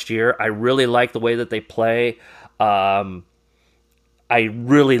finals last year. I really like the way that they play. I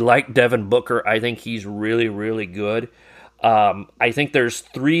really like Devin Booker. I think he's really, really good. I think there's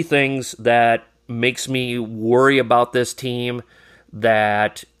 3 things that makes me worry about this team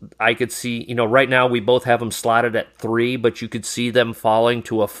that I could see. Right now we both have them slotted at 3, but you could see them falling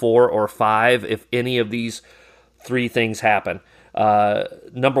to a 4 or 5 if any of these 3 things happen.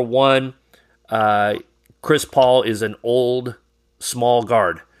 Number 1, Chris Paul is an old small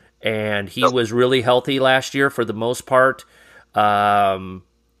guard, and he was really healthy last year for the most part. Their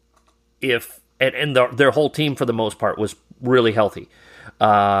whole team for the most part was really healthy.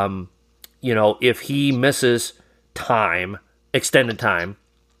 If he misses extended time,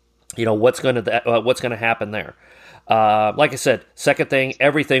 what's going to happen there? Like I said, second thing,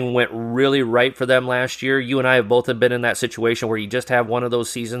 everything went really right for them last year. You and I have both been in that situation where you just have one of those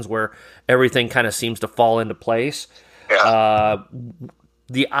seasons where everything kind of seems to fall into place. Yeah.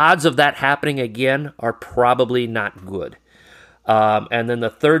 The odds of that happening again are probably not good. And then the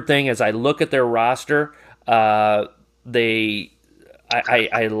third thing, as I look at their roster, I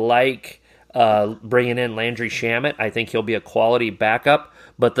like bringing in Landry Shamet. I think he'll be a quality backup.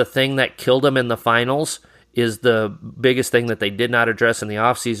 But the thing that killed them in the finals is the biggest thing that they did not address in the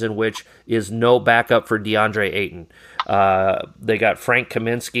offseason, which is no backup for DeAndre Ayton. They got Frank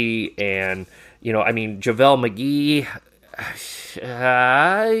Kaminsky and, JaVale McGee.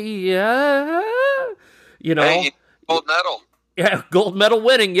 Hey, gold medal. Yeah, gold medal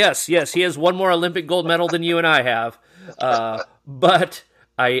winning. Yes. He has one more Olympic gold medal than you and I have. But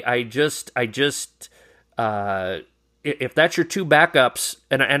I just if that's your 2 backups,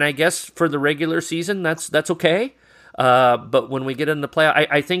 and I guess for the regular season that's okay. But when we get into play,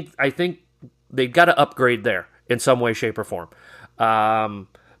 I think they've got to upgrade there in some way, shape, or form.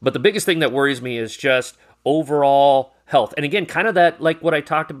 But the biggest thing that worries me is just overall health. And again, kind of that, like what I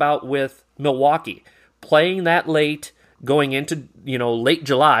talked about with Milwaukee, playing that late, going into late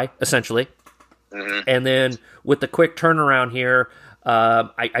July essentially, and then with the quick turnaround here,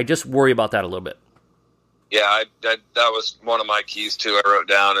 I just worry about that a little bit. Yeah, that was one of my keys too. I wrote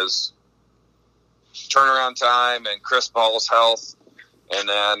down is turnaround time and Chris Paul's health, and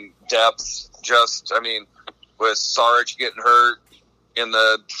then depth. Just, I mean, with Sarge getting hurt in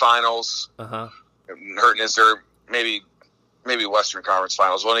the finals, hurting his or maybe Western Conference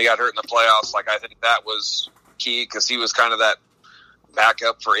Finals when he got hurt in the playoffs. Like, I think that was key because he was kind of that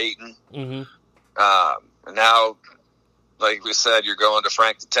backup for Ayton. And now, like we said, you're going to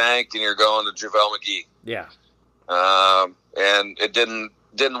Frank the Tank and you're going to JaVale McGee. Yeah. And it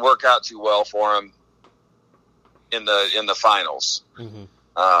didn't work out too well for him in the finals.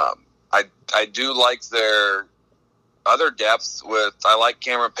 I do like their other depth with, I like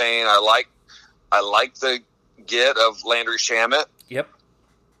Cameron Payne. I like the get of Landry Shamet. Yep.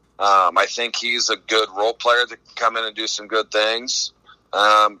 I think he's a good role player that can come in and do some good things.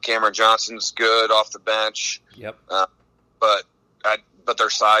 Cameron Johnson's good off the bench. Yep. But they're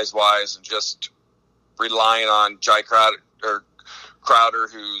size wise and just relying on Jai Crowder,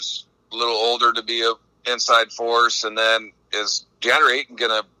 who's a little older to be a inside force, and then is DeAndre Ayton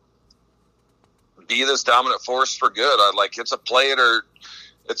gonna be this dominant force for good?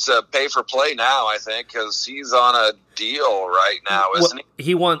 It's a pay for play now, I think, because he's on a deal right now, isn't he?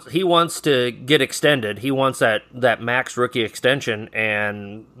 He wants to get extended. He wants that max rookie extension,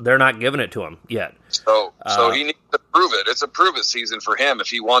 and they're not giving it to him yet. So he needs to prove it. It's a prove it season for him if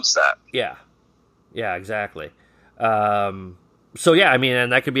he wants that. Yeah, exactly. So yeah, I mean,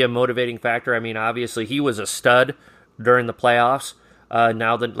 and that could be a motivating factor. I mean, obviously he was a stud during the playoffs.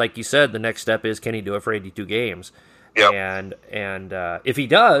 Now that, like you said, the next step is, can he do it for 82 games? Yep. And if he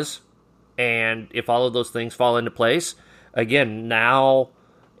does, and if all of those things fall into place, again, now,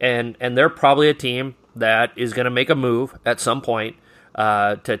 and they're probably a team that is going to make a move at some point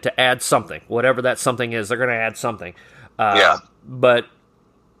to add something. Whatever that something is, they're going to add something. But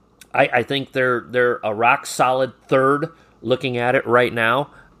I think they're a rock solid third looking at it right now.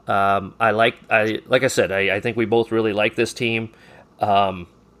 Like I said, I think we both really like this team.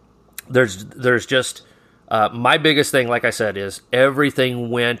 There's just my biggest thing, like I said, is everything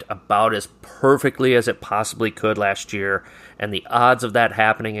went about as perfectly as it possibly could last year, and the odds of that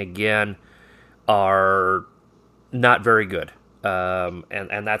happening again are not very good.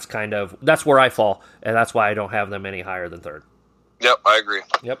 And that's where I fall, and that's why I don't have them any higher than third. Yep, I agree.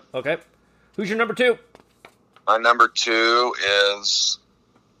 Yep. Okay. Who's your number two? My number two is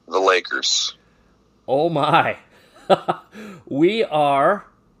the Lakers. Oh my. We are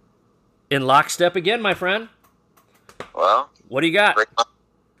in lockstep again, my friend. Well, what do you got?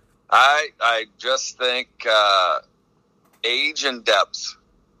 I just think age and depth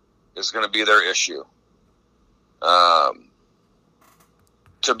is going to be their issue. To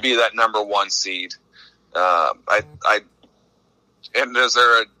be that number one seed. And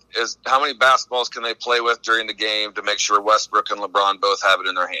how many basketballs can they play with during the game to make sure Westbrook and LeBron both have it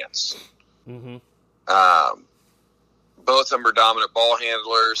in their hands? Both of them are dominant ball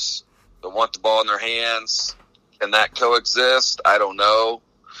handlers. They want the ball in their hands. Can that coexist? I don't know.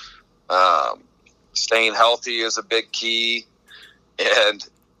 Staying healthy is a big key. And,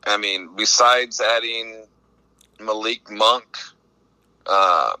 I mean, besides adding Malik Monk,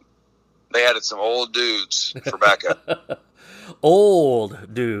 they added some old dudes for backup.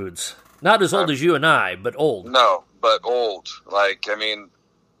 Old dudes. Not as old as you and I, but old. No, but old. Like, I mean,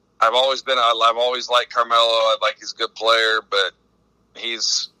 I've always liked Carmelo. I like he's a good player, but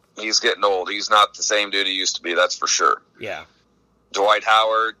he's getting old. He's not the same dude he used to be, that's for sure. Yeah. Dwight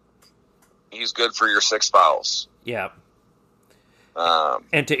Howard, he's good for your 6 fouls. Yeah.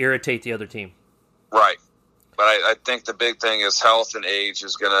 And to irritate the other team. Right. But I think the big thing is health and age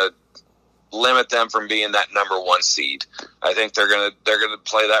is going to limit them from being that number one seed. I think they're going to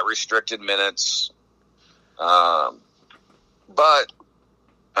play that restricted minutes. But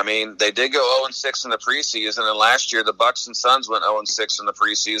I mean, they did go 0-6 in the preseason, and last year the Bucks and Suns went 0-6 in the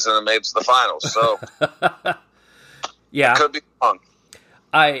preseason and made it to the finals. So yeah, it could be wrong.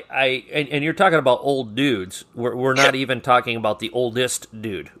 And you're talking about old dudes. We're not even talking about the oldest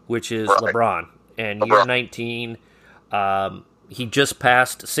dude, which is right. LeBron. And you're 19. He just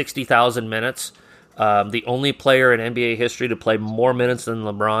passed 60,000 minutes. The only player in NBA history to play more minutes than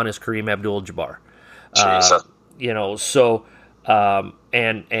LeBron is Kareem Abdul-Jabbar.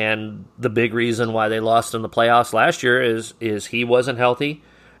 And the big reason why they lost in the playoffs last year is he wasn't healthy,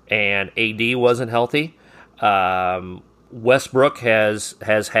 and AD wasn't healthy. Westbrook has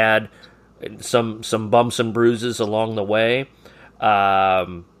had some bumps and bruises along the way. I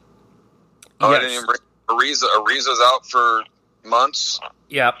didn't even bring Ariza. Ariza's out for months.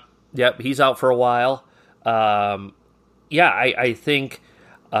 Yep, he's out for a while. I think,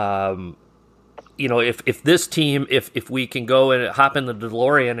 if this team, if we can go and hop in the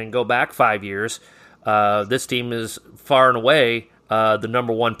DeLorean and go back 5 years, this team is far and away the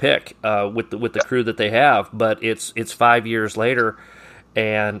number one pick with the crew that they have. But it's 5 years later,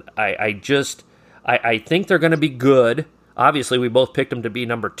 and I think they're going to be good. Obviously, we both picked them to be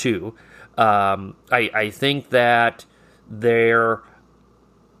number 2. I think that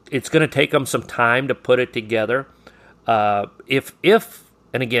it's going to take them some time to put it together. If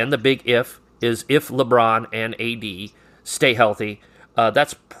and again, the big if is if LeBron and AD stay healthy,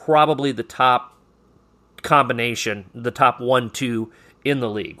 that's probably the top combination, the top 1-2 in the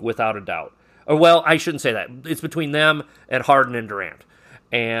league, without a doubt. Or, well, I shouldn't say that. It's between them and Harden and Durant.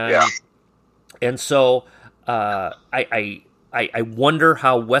 And so I wonder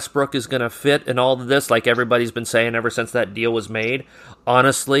how Westbrook is going to fit in all of this, like everybody's been saying ever since that deal was made.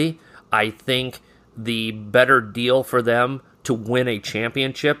 Honestly, I think the better deal for them to win a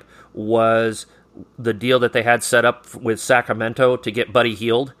championship was the deal that they had set up with Sacramento to get Buddy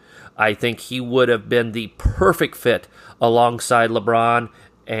Hield. I think he would have been the perfect fit alongside LeBron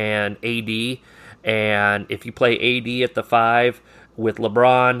and AD. And if you play AD at the 5 with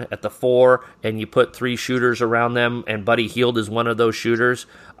LeBron at the 4 and you put 3 shooters around them and Buddy Hield is one of those shooters,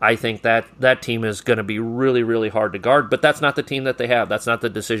 I think that team is going to be really, really hard to guard. But that's not the team that they have. That's not the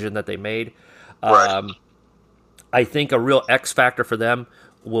decision that they made. Right. I think a real X factor for them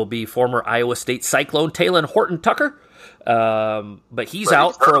will be former Iowa State Cyclone Talen Horton-Tucker. But he's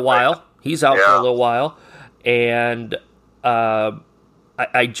out for a while. He's out for a little while. And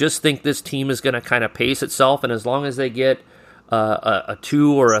I just think this team is going to kind of pace itself. And as long as they get a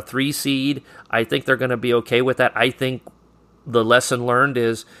 2 or a 3 seed, I think they're going to be okay with that. I think the lesson learned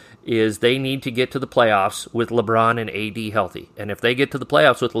is they need to get to the playoffs with LeBron and AD healthy. And if they get to the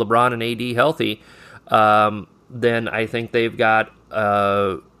playoffs with LeBron and AD healthy, then I think they've got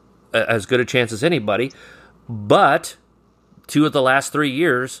as good a chance as anybody. But 2 of the last 3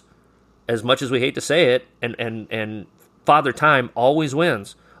 years, as much as we hate to say it, and Father Time always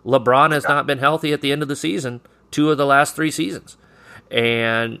wins. LeBron has not been healthy at the end of the season 2 of the last 3 seasons.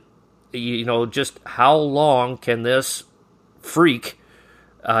 And, just how long can this freak,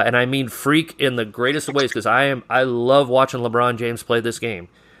 and I mean freak in the greatest of ways, because I love watching LeBron James play this game.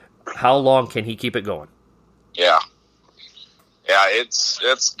 How long can he keep it going? Yeah,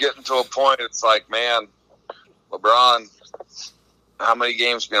 it's getting to a point. It's like, man, LeBron, how many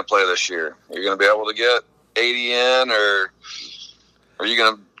games are you going to play this year? You're going to be able to get 80 in, or are you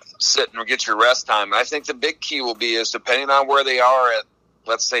going to sit and get your rest time? And I think the big key will be is depending on where they are at,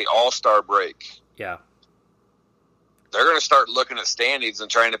 let's say, All-Star break. Yeah. They're going to start looking at standings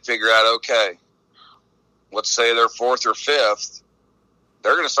and trying to figure out, okay, let's say they're 4th or 5th.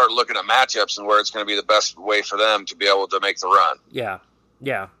 They're going to start looking at matchups and where it's going to be the best way for them to be able to make the run. Yeah.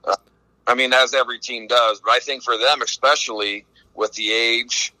 As every team does. But I think for them, especially with the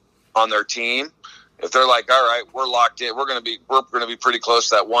age on their team, if they're like, all right, we're locked in, we're going to be pretty close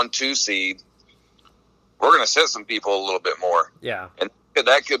to that 1-2 seed, we're going to sit some people a little bit more. Yeah. And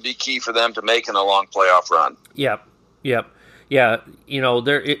that could be key for them to making a long playoff run. Yep. Yeah.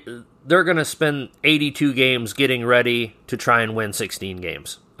 They're going to spend 82 games getting ready to try and win 16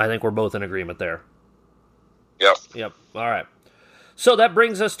 games. I think we're both in agreement there. Yep. All right. So that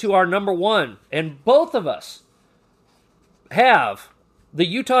brings us to our number 1. And both of us have the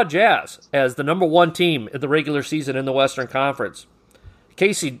Utah Jazz as the number 1 team in the regular season in the Western Conference.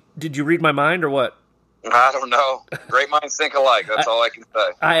 Casey, did you read my mind or what? I don't know. Great minds think alike. That's all I can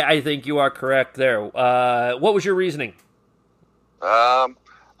say. I think you are correct there. What was your reasoning?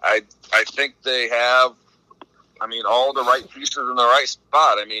 I think they have, all the right pieces in the right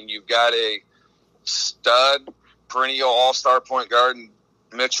spot. You've got a stud, perennial all-star point guard in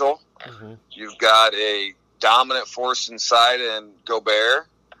Mitchell. Mm-hmm. You've got a dominant force inside in Gobert.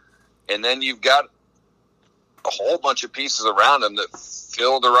 And then you've got a whole bunch of pieces around him that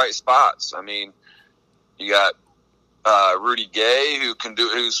fill the right spots. You got Rudy Gay,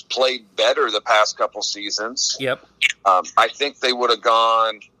 who's played better the past couple seasons. Yep. I think they would have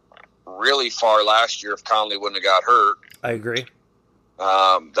gone really far last year if Conley wouldn't have got hurt. I agree.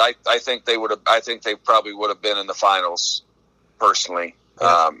 I think they would have. I think they probably would have been in the finals, personally,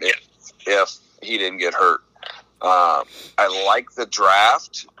 if he didn't get hurt. I like the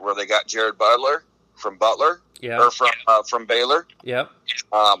draft where they got Jared Butler from Butler, or from Baylor. Yep.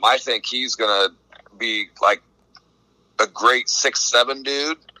 I think he's going to be like a great 6'7"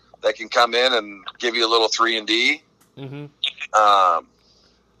 dude that can come in and give you a little 3-and-D. Mm-hmm.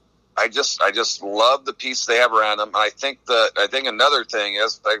 I just love the piece they have around them. I think another thing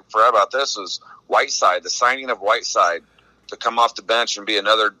is, I forgot about this, is Whiteside, the signing of Whiteside to come off the bench and be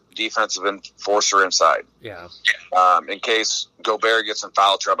another defensive enforcer inside. Yeah. In case Gobert gets in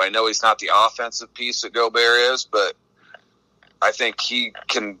foul trouble. I know he's not the offensive piece that Gobert is, but I think he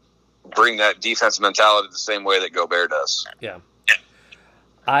can bring that defensive mentality the same way that Gobert does. Yeah.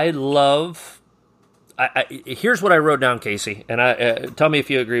 Here's what I wrote down, Casey, and tell me if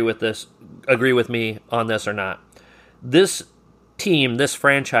you agree with me on this or not. This team, this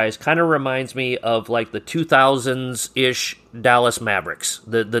franchise, kind of reminds me of like the 2000s-ish Dallas Mavericks,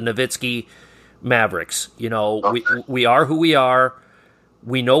 the Nowitzki Mavericks. You know, we are who we are.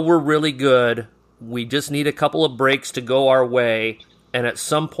 We know we're really good. We just need a couple of breaks to go our way, and at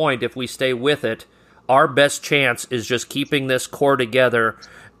some point, if we stay with it, our best chance is just keeping this core together,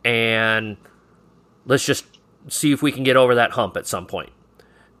 and let's just see if we can get over that hump at some point.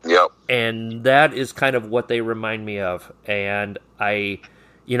 Yep. And that is kind of what they remind me of. And 2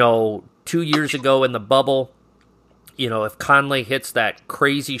 years ago in the bubble, if Conley hits that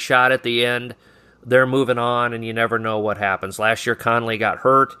crazy shot at the end, they're moving on, and you never know what happens. Last year, Conley got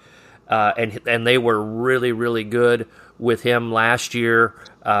hurt, and they were really, really good with him last year.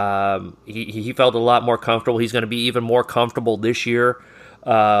 He felt a lot more comfortable. He's going to be even more comfortable this year.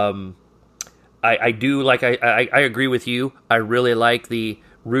 I do like. I agree with you. I really like the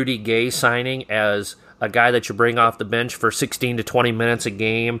Rudy Gay signing as a guy that you bring off the bench for 16 to 20 minutes a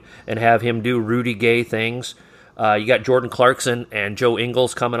game and have him do Rudy Gay things. You got Jordan Clarkson and Joe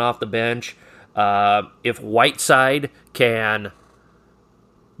Ingles coming off the bench. If Whiteside can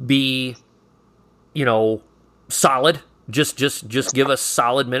be, solid, just give us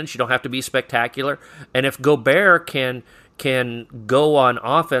solid minutes. You don't have to be spectacular. And if Gobert can go on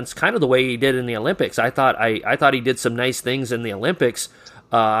offense, kind of the way he did in the Olympics. I thought he did some nice things in the Olympics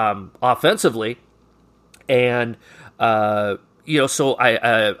offensively, and so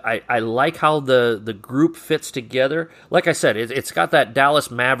I like how the group fits together. Like I said, it's got that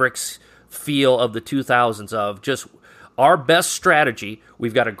Dallas Mavericks feel of the 2000s of just our best strategy.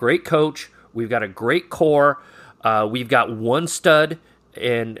 We've got a great coach, we've got a great core, we've got one stud,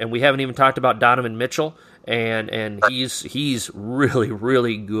 and we haven't even talked about Donovan Mitchell. And he's really,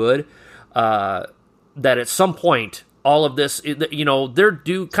 really good. That at some point, all of this, they're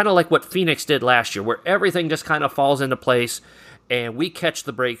due kind of like what Phoenix did last year, where everything just kind of falls into place, and we catch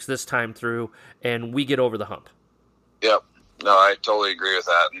the breaks this time through, and we get over the hump. Yep. No, I totally agree with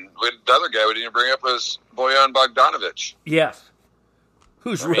that. And the other guy we didn't bring up was Bojan Bogdanovic. Yes.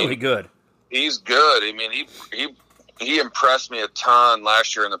 Who's really good. He's good. I mean, he impressed me a ton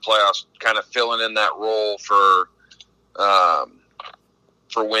last year in the playoffs, kind of filling in that role for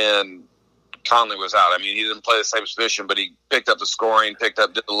when Conley was out. I mean, he didn't play the same position, but he picked up the scoring, did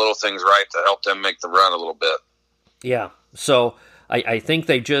the little things right to help them make the run a little bit. Yeah. So I think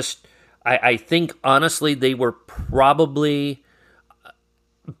they just I think honestly they were probably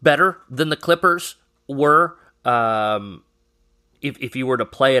better than the Clippers were. If you were to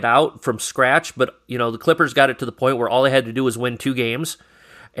play it out from scratch, but the Clippers got it to the point where all they had to do was win 2 games,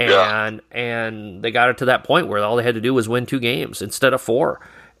 and they got it to that point where all they had to do was win 2 games instead of 4,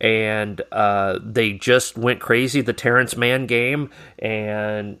 and they just went crazy the Terrence Mann game,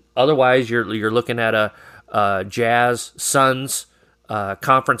 and otherwise you're looking at a Jazz Suns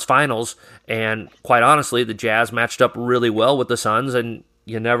conference finals, and quite honestly, the Jazz matched up really well with the Suns, and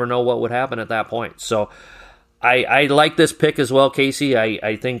you never know what would happen at that point. So. I like this pick as well, Casey.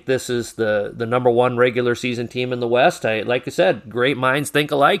 I think this is the number 1 regular season team in the West. Like I said, great minds think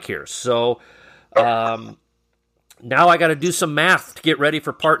alike here. So now I got to do some math to get ready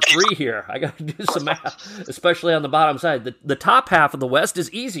for part 3 here. I got to do some math, especially on the bottom side. The top half of the West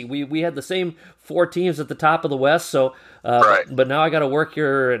is easy. We had the same 4 teams at the top of the West. So, right. But now I got to work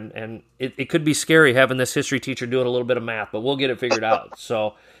here, and it could be scary having this history teacher doing a little bit of math, but we'll get it figured out.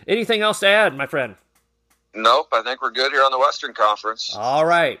 So, anything else to add, my friend? Nope, I think we're good here on the Western Conference. All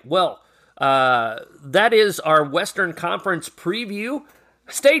right. Well, that is our Western Conference preview.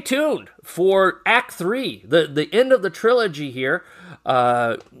 Stay tuned for Act 3, the end of the trilogy here.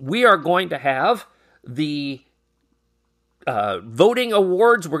 We are going to have the voting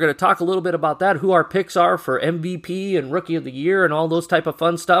awards. We're going to talk a little bit about that, who our picks are for MVP and Rookie of the Year and all those type of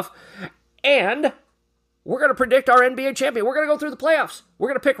fun stuff. And we're going to predict our NBA champion. We're going to go through the playoffs. We're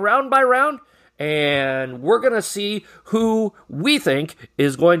going to pick round by round. And we're going to see who we think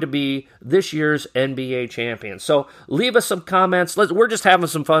is going to be this year's NBA champion. So leave us some comments. We're just having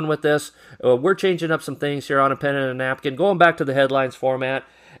some fun with this. We're changing up some things here on a pen and a napkin, going back to the headlines format.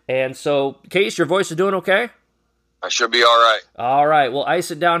 And so, Case, your voice is doing okay? I should be all right. All right. We'll ice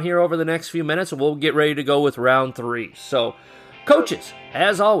it down here over the next few minutes, and we'll get ready to go with round 3. So, coaches,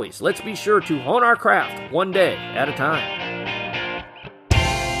 as always, let's be sure to hone our craft one day at a time.